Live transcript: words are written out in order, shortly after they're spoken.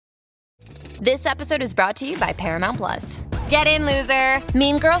This episode is brought to you by Paramount Plus. Get in, loser!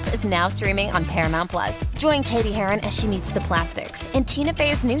 Mean Girls is now streaming on Paramount Plus. Join Katie Heron as she meets the plastics in Tina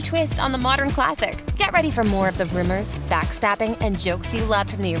Fey's new twist on the modern classic. Get ready for more of the rumors, backstabbing, and jokes you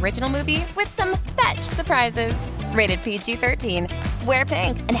loved from the original movie with some fetch surprises. Rated PG-13. Wear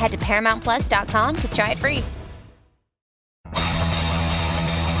pink and head to ParamountPlus.com to try it free.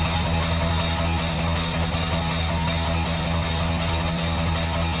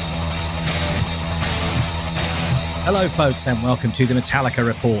 Hello, folks, and welcome to the Metallica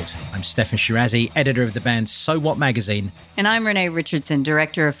Report. I'm Stefan Shirazi, editor of the band So What magazine. And I'm Renee Richardson,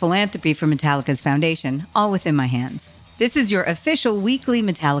 director of philanthropy for Metallica's foundation, all within my hands. This is your official weekly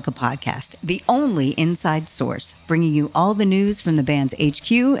Metallica podcast, the only inside source, bringing you all the news from the band's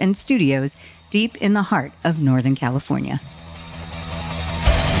HQ and studios deep in the heart of Northern California.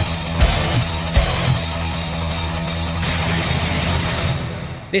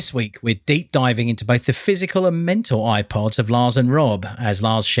 This week, we're deep diving into both the physical and mental iPods of Lars and Rob, as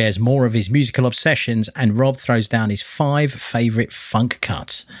Lars shares more of his musical obsessions and Rob throws down his 5 favourite funk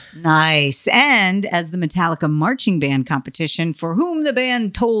cuts. Nice. And as the Metallica marching band competition, for whom the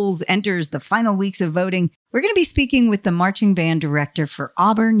band tolls, enters the final weeks of voting, we're going to be speaking with the marching band director for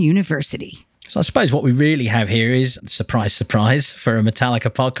Auburn University. So I suppose what we really have here is, surprise, surprise, for a Metallica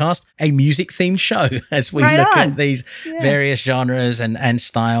podcast, a music-themed show as we look at these various genres and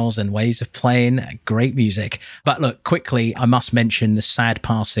styles and ways of playing great music. But look, quickly, I must mention the sad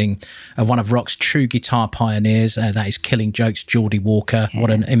passing of one of rock's true guitar pioneers, that is Killing Joke's Geordie Walker. Yeah.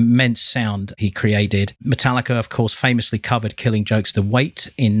 What an immense sound he created. Metallica, of course, famously covered Killing Joke's The Weight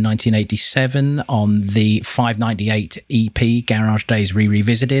in 1987 on the 598 EP, Garage Days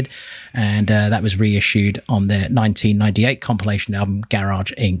Revisited, and that was reissued on their 1998 compilation album,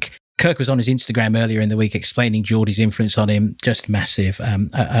 Garage Inc. Kirk was on his Instagram earlier in the week explaining Geordie's influence on him. Just massive,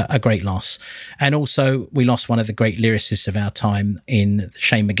 a great loss. And also, we lost one of the great lyricists of our time in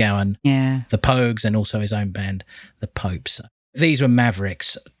Shane MacGowan, the Pogues, and also his own band, the Popes. These were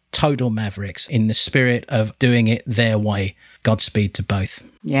mavericks, total mavericks, in the spirit of doing it their way. Godspeed to both.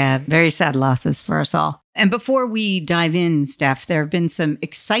 Yeah, very sad losses for us all. And before we dive in, Steph, there have been some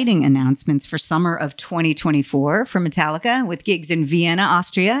exciting announcements for summer of 2024 for Metallica, with gigs in Vienna,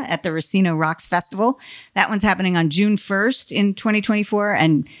 Austria at the Racino Rocks Festival. That one's happening on June 1st in 2024.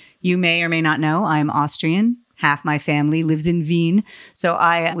 And you may or may not know, I'm Austrian. Half my family lives in Wien. So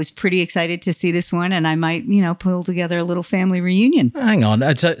I was pretty excited to see this one, and I might, pull together a little family reunion. Hang on.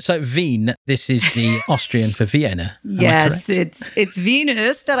 So Wien, this is the Austrian for Vienna. Yes, it's Wien,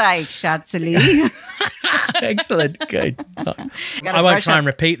 Österreich, Schatzeli. Excellent. Good. I won't try and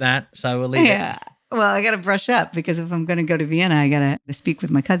repeat that, so we'll leave it. Well, I got to brush up, because if I'm going to go to Vienna, I got to speak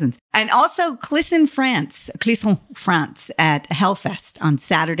with my cousins. And also Clisson, France at Hellfest on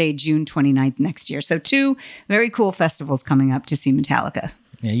Saturday, June 29th next year. So 2 very cool festivals coming up to see Metallica.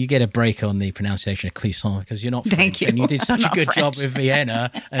 Yeah, you get a break on the pronunciation of Clisson, because you're not French. Thank you. And you did such a good job with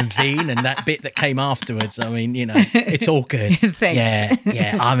Vienna and Wien and that bit that came afterwards. I mean, it's all good. Thanks.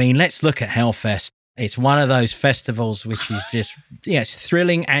 Yeah. I mean, let's look at Hellfest. It's one of those festivals which is just, it's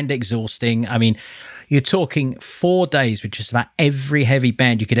thrilling and exhausting. I mean, you're talking 4 days with just about every heavy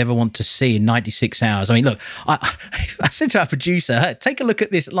band you could ever want to see in 96 hours. I mean, look, I said to our producer, hey, take a look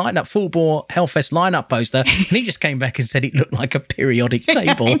at this lineup, full-bore Hellfest lineup poster. And he just came back and said it looked like a periodic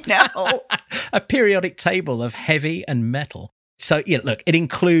table. I know. A periodic table of heavy and metal. So, look, it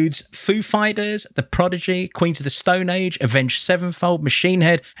includes Foo Fighters, The Prodigy, Queens of the Stone Age, Avenged Sevenfold, Machine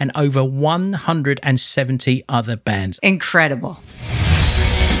Head, and over 170 other bands. Incredible.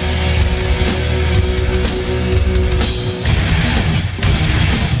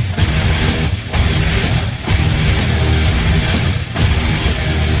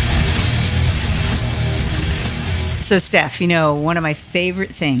 So, Steph, one of my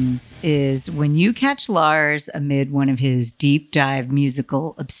favorite things is when you catch Lars amid one of his deep dive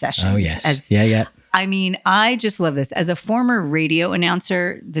musical obsessions. Oh, yes. Yeah. I mean, I just love this. As a former radio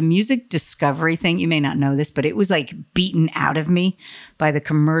announcer, the music discovery thing, you may not know this, but it was like beaten out of me by the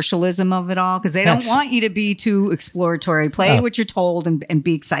commercialism of it all, because they don't want you to be too exploratory. Play what you're told and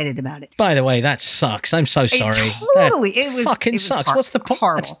be excited about it. By the way, that sucks. I'm so sorry. It was fucking sucks. What's the point?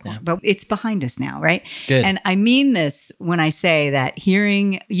 Horrible. But it's behind us now, right? Good. And I mean this when I say that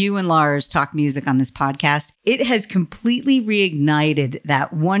hearing you and Lars talk music on this podcast, it has completely reignited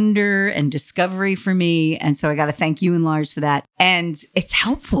that wonder and discovery for me. And so I got to thank you and Lars for that. And it's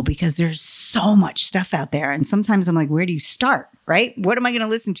helpful because there's so much stuff out there. And sometimes I'm like, where do you start? Right? What am I going to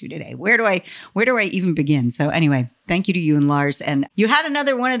listen to today? Where do I even begin? So anyway, thank you to you and Lars. And you had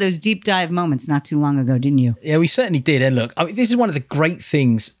another one of those deep dive moments not too long ago, didn't you? Yeah, we certainly did. And look, I mean, this is one of the great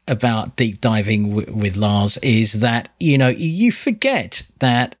things about deep diving with Lars is that, you forget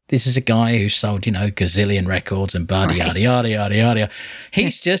that this is a guy who sold, gazillion records and yada, yada, yada, yada.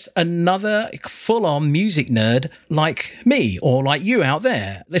 He's just another full-on music nerd like me or like you out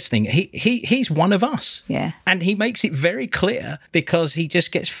there listening. He's one of us. Yeah. And he makes it very clear because he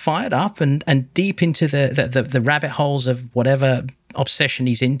just gets fired up and deep into the rabbit holes of whatever obsession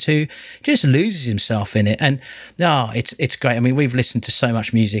he's into, just loses himself in it. And it's great. I mean, we've listened to so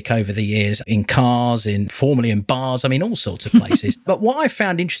much music over the years in cars, formerly in bars, I mean, all sorts of places. But what I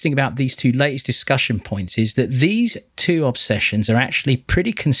found interesting about these two latest discussion points is that these two obsessions are actually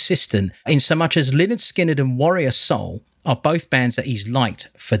pretty consistent in so much as Lynyrd Skynyrd and Warrior Soul are both bands that he's liked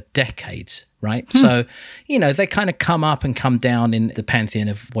for decades, right? So, they kind of come up and come down in the pantheon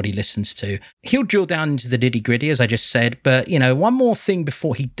of what he listens to. He'll drill down into the nitty-gritty, as I just said, but, one more thing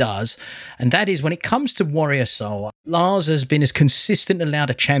before he does, and that is when it comes to Warrior Soul, Lars has been as consistent and loud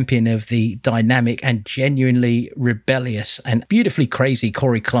a champion of the dynamic and genuinely rebellious and beautifully crazy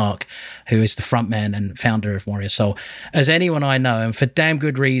Corey Clark, who is the frontman and founder of Warrior Soul, as anyone I know, and for damn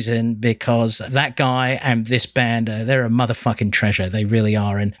good reason, because that guy and this band, they're a motherfucking treasure. They really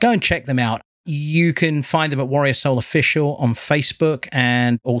are. And go and check them out. You can find them at Warrior Soul Official on Facebook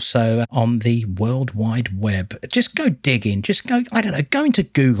and also on the World Wide Web. Just go digging. Just go into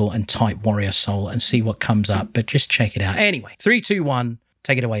Google and type Warrior Soul and see what comes up. But just check it out. Anyway, 3, 2, 1.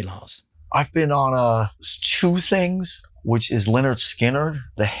 Take it away, Lars. I've been on two things, which is Lynyrd Skynyrd,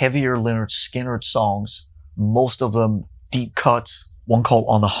 the heavier Lynyrd Skynyrd songs, most of them deep cuts. One called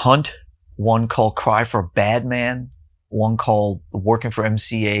On the Hunt, one called Cry for a Bad Man, one called Working for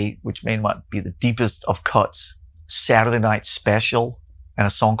MCA, which may not be the deepest of cuts, Saturday Night Special, and a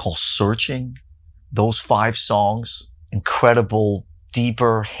song called Searching. Those 5 songs, incredible,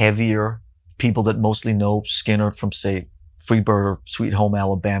 deeper, heavier. People that mostly know Skynyrd from, say, Freebird or Sweet Home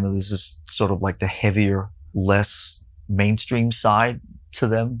Alabama, this is sort of like the heavier, less mainstream side to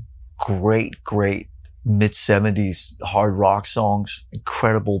them. Great mid-70s hard rock songs,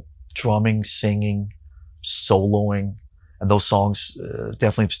 incredible drumming, singing, soloing, and those songs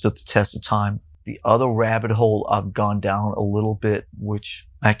definitely have stood the test of time. The other rabbit hole I've gone down a little bit, which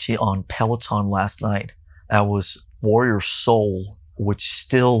actually on Peloton last night, that was Warrior Soul, which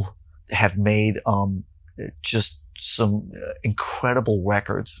still have made just some incredible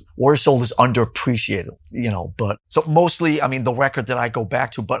records. Warrior Soul is underappreciated, but so mostly, I mean, the record that I go back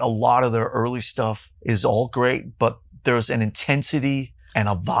to, but a lot of their early stuff is all great, but there's an intensity and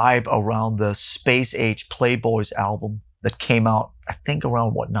a vibe around the Space Age Playboys album that came out, I think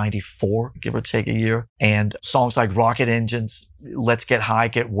around 94, give or take a year. And songs like Rocket Engines, Let's Get High,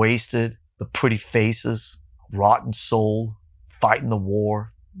 Get Wasted, The Pretty Faces, Rotten Soul, Fighting the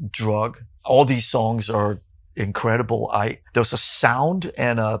War, Drug. All these songs are incredible. There's a sound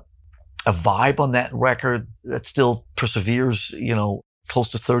and a vibe on that record that still perseveres, close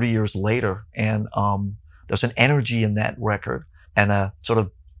to 30 years later. And there's an energy in that record and a sort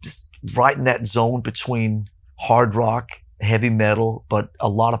of just right in that zone between hard rock, heavy metal, but a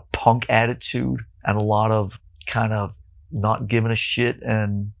lot of punk attitude and a lot of kind of not giving a shit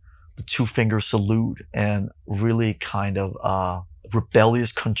and the 2-finger salute and really kind of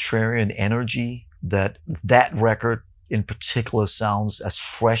rebellious contrarian energy that record in particular sounds as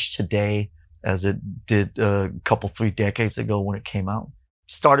fresh today as it did a couple, 3 decades ago when it came out.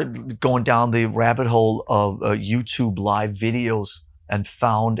 Started going down the rabbit hole of YouTube live videos and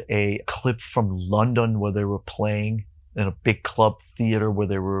found a clip from London where they were playing in a big club theater where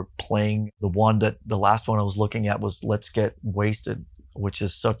they were playing. The last one I was looking at was Let's Get Wasted, which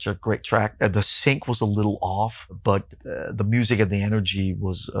is such a great track. The sync was a little off, but the music and the energy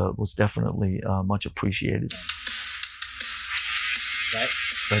was definitely much appreciated. Right.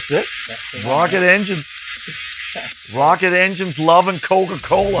 That's it. That's the Rocket Engines. Rocket Engines, Love and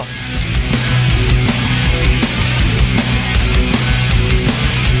Coca-Cola.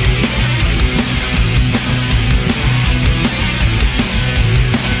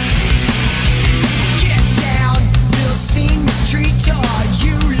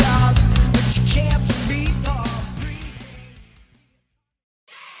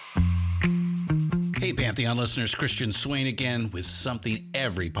 Pantheon listeners, Christian Swain again with something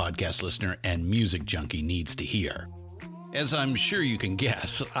every podcast listener and music junkie needs to hear. As I'm sure you can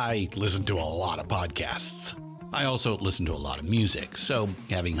guess, I listen to a lot of podcasts. I also listen to a lot of music, so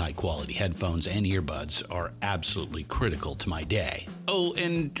having high-quality headphones and earbuds are absolutely critical to my day. Oh,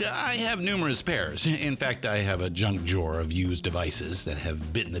 and I have numerous pairs. In fact, I have a junk drawer of used devices that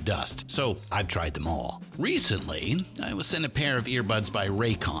have bitten the dust, so I've tried them all. Recently, I was sent a pair of earbuds by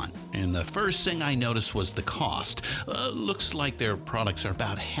Raycon, and the first thing I noticed was the cost. Looks like their products are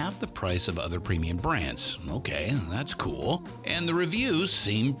about half the price of other premium brands. Okay, that's cool. And the reviews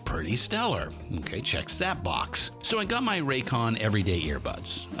seem pretty stellar. Okay, checks that box. So I got my Raycon everyday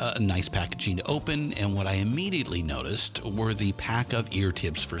earbuds. Nice packaging to open, and what I immediately noticed were the pack of ear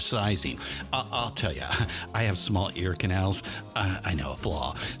tips for sizing. I'll tell you, I have small ear canals. I know, a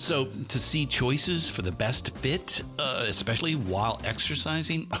flaw. So to see choices for the best fit, especially while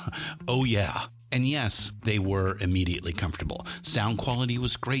exercising, oh yeah. And yes, they were immediately comfortable. Sound quality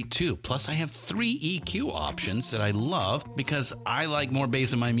was great too. Plus, I have 3 EQ options that I love because I like more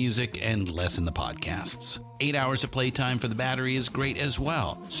bass in my music and less in the podcasts. 8 hours of playtime for the battery is great as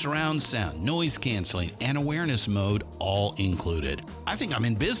well. Surround sound, noise canceling, and awareness mode all included. I think I'm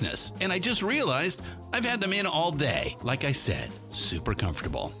in business. And I just realized I've had them in all day. Like I said, super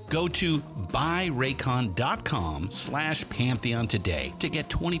comfortable. Go to buyraycon.com/Pantheon today to get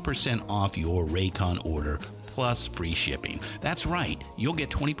 20% off your Raycon order plus free shipping. That's right. You'll get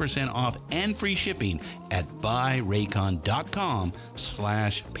 20% off and free shipping at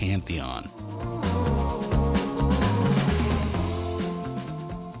buyraycon.com/Pantheon.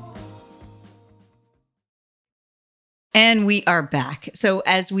 And we are back. So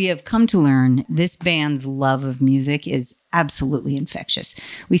as we have come to learn, this band's love of music is absolutely infectious.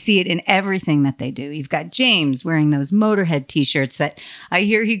 We see it in everything that they do. You've got James wearing those Motorhead t-shirts that I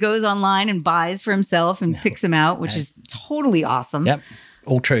hear he goes online and buys for himself and picks them out, which is totally awesome. Yep,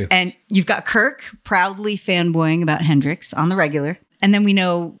 all true. And you've got Kirk proudly fanboying about Hendrix on the regular. And then we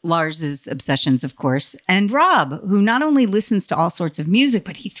know Lars's obsessions, of course, and Rob, who not only listens to all sorts of music,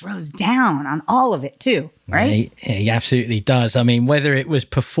 but he throws down on all of it too, right? He absolutely does. I mean, whether it was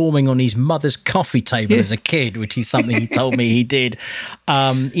performing on his mother's coffee table as a kid, which is something he told me he did,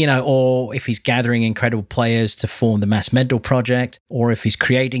 or if he's gathering incredible players to form the Mass Mental Project, or if he's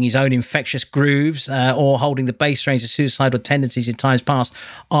creating his own infectious grooves, or holding the bass strings of suicidal tendencies in times past,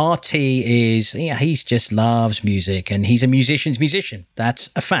 RT is, he just loves music, and he's a musician's musician. That's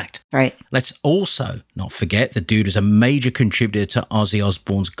a fact. Right. Let's also not forget the dude is a major contributor to Ozzy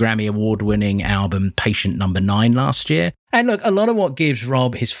Osbourne's Grammy Award-winning album Patient Number 9 last year. And look, a lot of what gives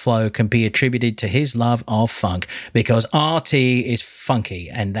Rob his flow can be attributed to his love of funk, because RT is funky,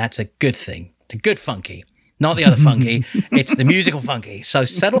 and that's a good thing. The good funky. Not the other funky, it's the musical funky. So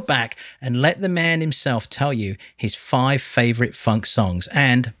settle back and let the man himself tell you his 5 favorite funk songs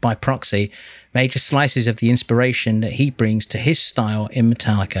and, by proxy, major slices of the inspiration that he brings to his style in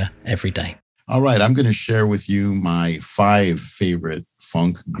Metallica every day. All right, I'm going to share with you my 5 favorite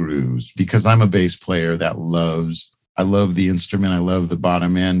funk grooves, because I'm a bass player that I love the instrument, I love the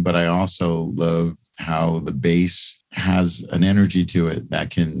bottom end, but I also love how the bass has an energy to it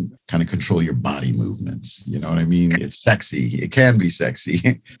that can kind of control your body movements. You know what I mean? It's sexy. It can be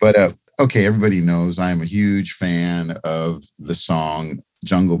sexy. But okay, everybody knows I'm a huge fan of the song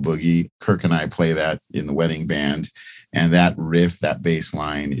Jungle Boogie. Kirk and I play that in the wedding band. And that riff, that bass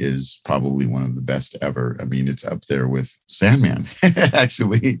line is probably one of the best ever. I mean, it's up there with Sandman,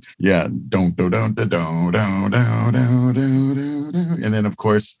 actually. Yeah. Don't, don't, don't, don't, don't, don't, don't, don't. And then, of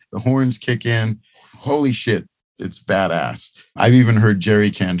course, the horns kick in. Holy shit. It's badass. I've even heard Jerry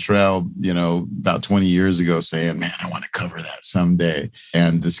Cantrell, about 20 years ago saying, man, I want to cover that someday.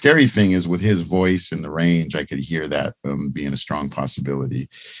 And the scary thing is with his voice and the range, I could hear that being a strong possibility.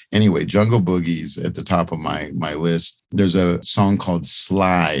 Anyway, Jungle Boogie's at the top of my list. There's a song called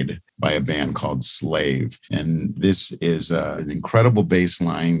Slide by a band called Slave. And this is an incredible bass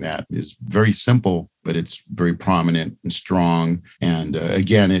line that is very simple, but it's very prominent and strong. And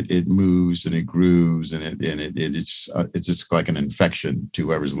again, it moves and it grooves, and it's just like an infection to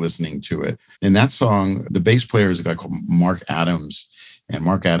whoever's listening to it. In that song, the bass player is a guy called Mark Adams, and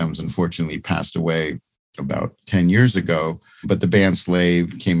Mark Adams unfortunately passed away about 10 years ago. But the band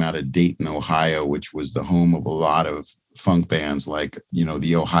Slave came out of Dayton, Ohio, which was the home of a lot of funk bands like,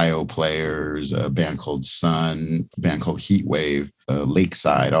 the Ohio Players, a band called Sun, a band called Heatwave,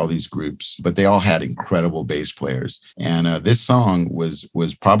 Lakeside, all these groups. But they all had incredible bass players. And this song was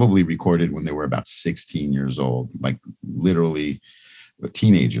probably recorded when they were about 16 years old, like literally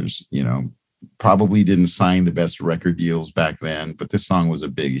teenagers, probably didn't sign the best record deals back then, but this song was a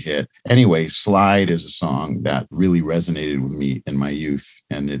big hit. Anyway, Slide is a song that really resonated with me in my youth,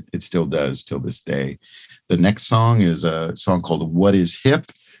 and it still does till this day. The next song is a song called What Is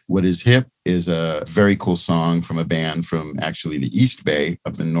Hip, What Is Hip is a very cool song from a band from actually the East Bay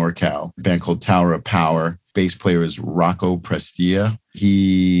up in NorCal, a band called Tower of Power. Bass player is Rocco Prestia.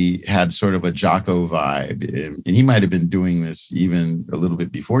 He had sort of a Jocko vibe, and he might have been doing this even a little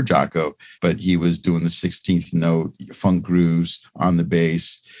bit before Jocko, but he was doing the 16th note, funk grooves on the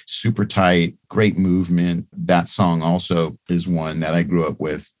bass, super tight, great movement. That song also is one that I grew up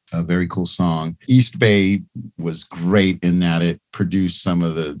with. A very cool song. East Bay was great in that it produced some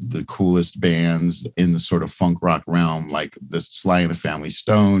of the coolest bands in the sort of funk rock realm, like the Sly and the Family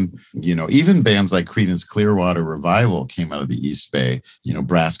Stone. Even bands like Creedence Clearwater Revival came out of the East Bay.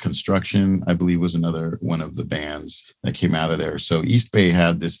 Brass Construction, I believe, was another one of the bands that came out of there. So East Bay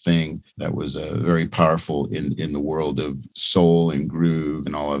had this thing that was very powerful in the world of soul and groove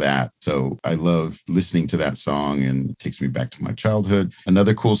and all of that. So I love listening to that song, and it takes me back to my childhood.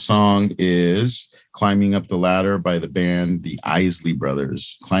 Another cool song is Climbing Up the Ladder by the band The Isley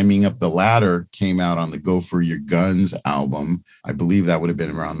Brothers. Climbing Up the Ladder came out on the Go For Your Guns album. I believe that would have been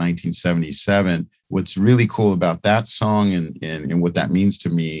around 1977. What's really cool about that song and what that means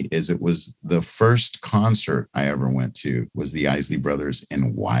to me is it was the first concert I ever went to was the Isley Brothers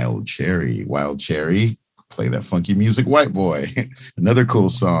and Wild Cherry. Wild Cherry, play that funky music, white boy. Another cool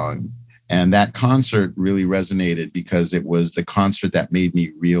song. And that concert really resonated because it was the concert that made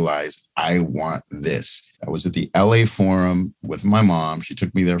me realize I want this. I was at the LA Forum with my mom. She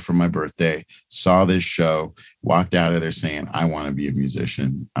took me there for my birthday, saw this show, walked out of there saying, I want to be a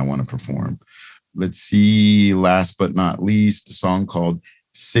musician. I want to perform. Let's see, last but not least, a song called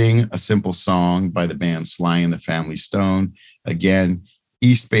Sing a Simple Song by the band Sly and the Family Stone. Again,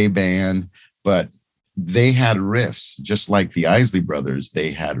 East Bay band, but they had riffs, just like the Isley Brothers.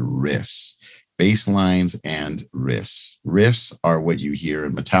 They had riffs, bass lines and riffs. Riffs are what you hear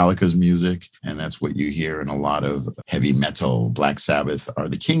in Metallica's music, and that's what you hear in a lot of heavy metal. Black Sabbath are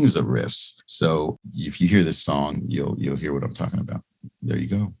the kings of riffs. So if you hear this song, you'll hear what I'm talking about. There you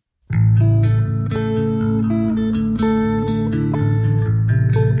go.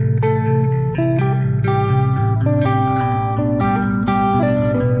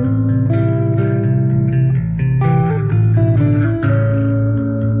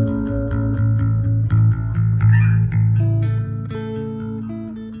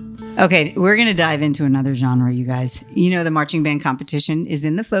 Okay, we're going to dive into another genre, you guys. The marching band competition is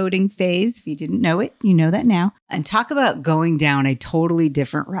in the voting phase. If you didn't know it, you know that now. And talk about going down a totally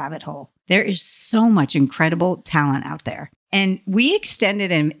different rabbit hole. There is so much incredible talent out there. And we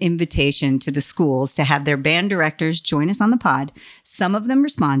extended an invitation to the schools to have their band directors join us on the pod. Some of them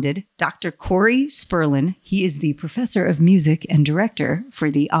responded. Dr. Corey Spurlin, he is the professor of music and director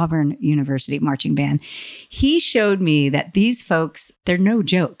for the Auburn University Marching Band. He showed me that these folks, they're no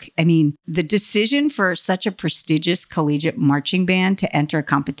joke. I mean, the decision for such a prestigious collegiate marching band to enter a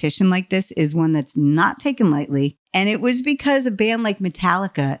competition like this is one that's not taken lightly. And it was because a band like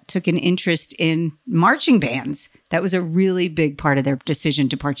Metallica took an interest in marching bands. That was a really big part of their decision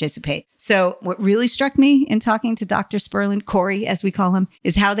to participate. So what really struck me in talking to Dr. Spurlin, Corey, as we call him,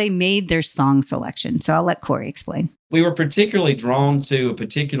 is how they made their song selection. So I'll let Corey explain. We were particularly drawn to a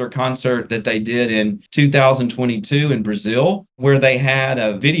particular concert that they did in 2022 in Brazil, where they had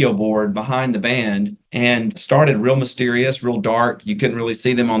a video board behind the band and started real mysterious, real dark. You couldn't really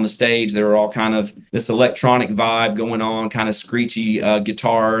see them on the stage. They were all kind of this electronic vibe going on, kind of screechy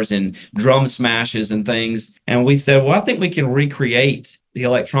guitars and drum smashes and things. And we said, well, I think we can recreate the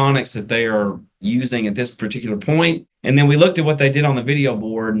electronics that they are using at this particular point. And then we looked at what they did on the video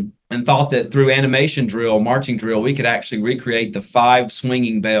board and thought that through animation drill, marching drill, we could actually recreate the 5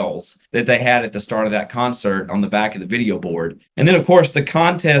 swinging bells that they had at the start of that concert on the back of the video board. And then, of course, the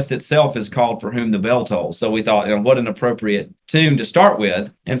contest itself is called For Whom the Bell Tolls. So we thought, what an appropriate tune to start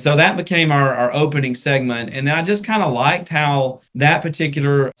with. And so that became our opening segment. And then I just kind of liked how that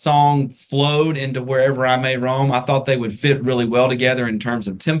particular song flowed into Wherever I May Roam. I thought they would fit really well together in terms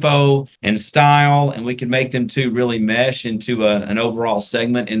of tempo and style, and we could make them two really mesh into an overall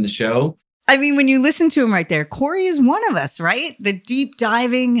segment in the show. I mean, when you listen to him right there, Corey is one of us, right? The deep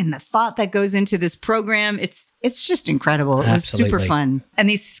diving and the thought that goes into this program, it's just incredible. It was super fun. And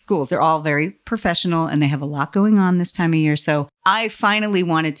these schools, they're all very professional and they have a lot going on this time of year. So I finally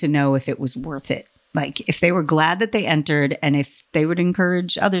wanted to know if it was worth it. Like if they were glad that they entered and if they would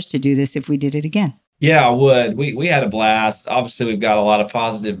encourage others to do this if we did it again. Yeah, I would. We had a blast. Obviously, we've got a lot of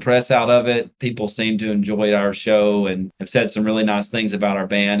positive press out of it. People seem to enjoy our show and have said some really nice things about our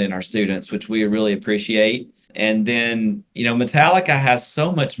band and our students, which we really appreciate. And then, Metallica has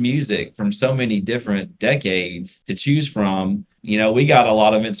so much music from so many different decades to choose from. We got a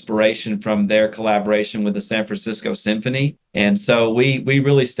lot of inspiration from their collaboration with the San Francisco Symphony. And so we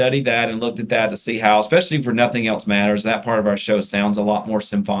really studied that and looked at that to see how, especially for Nothing Else Matters, that part of our show sounds a lot more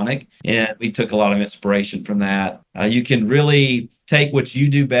symphonic. And we took a lot of inspiration from that. You can really take what you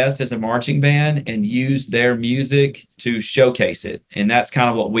do best as a marching band and use their music to showcase it. And that's kind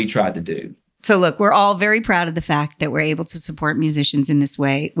of what we tried to do. So look, we're all very proud of the fact that we're able to support musicians in this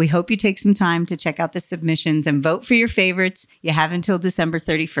way. We hope you take some time to check out the submissions and vote for your favorites. You have until December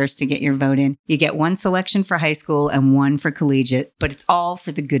 31st to get your vote in. You get one selection for high school and one for collegiate, but it's all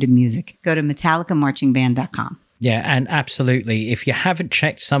for the good of music. Go to metallicamarchingband.com. Yeah, and absolutely. If you haven't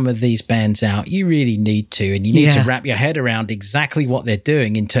checked some of these bands out, you really need to. And you need to wrap your head around exactly what they're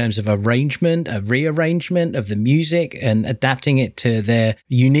doing in terms of arrangement, a rearrangement of the music and adapting it to their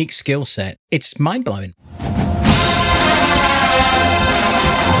unique skill set. It's mind-blowing.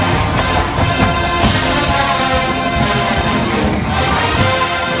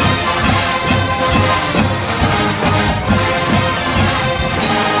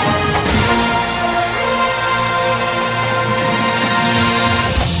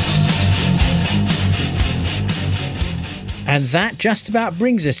 And that just about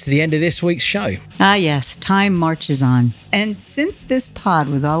brings us to the end of this week's show. Ah, yes, time marches on. And since this pod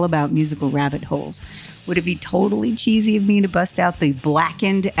was all about musical rabbit holes, would it be totally cheesy of me to bust out the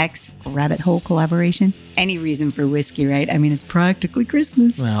Blackened X Rabbit Hole collaboration? Any reason for whiskey, right? I mean, it's practically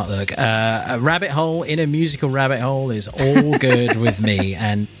Christmas. Well, look, a rabbit hole in a musical rabbit hole is all good with me.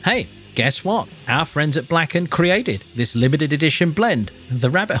 And hey, guess what? Our friends at Blackened created this limited edition blend, the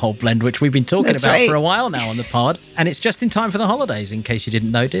Rabbit Hole blend, which we've been talking about for a while now on the pod. And it's just in time for the holidays, in case you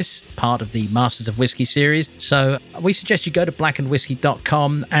didn't notice, part of the Masters of Whiskey series. So we suggest you go to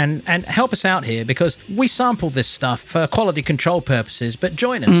blackandwhiskey.com and help us out here, because we sample this stuff for quality control purposes, but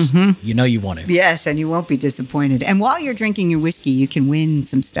join us. You know you want to. Yes, and you won't be disappointed. And while you're drinking your whiskey, you can win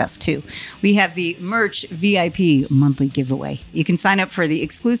some stuff too. We have the merch VIP monthly giveaway. You can sign up for the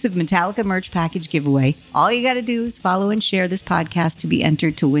exclusive Metallica merch package giveaway. All you got to do is follow and share this podcast to be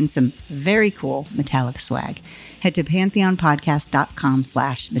entered to win some very cool Metallica swag. Head to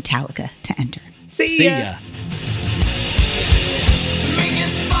pantheonpodcast.com/Metallica to enter. See ya.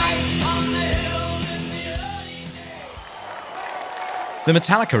 The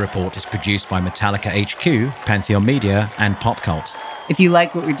Metallica Report is produced by Metallica HQ, Pantheon Media, and Pop Cult. If you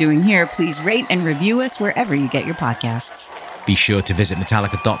like what we're doing here, please rate and review us wherever you get your podcasts. Be sure to visit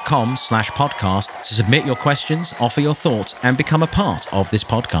metallica.com/podcast to submit your questions, offer your thoughts, and become a part of this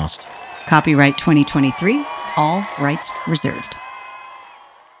podcast. Copyright 2023, all rights reserved.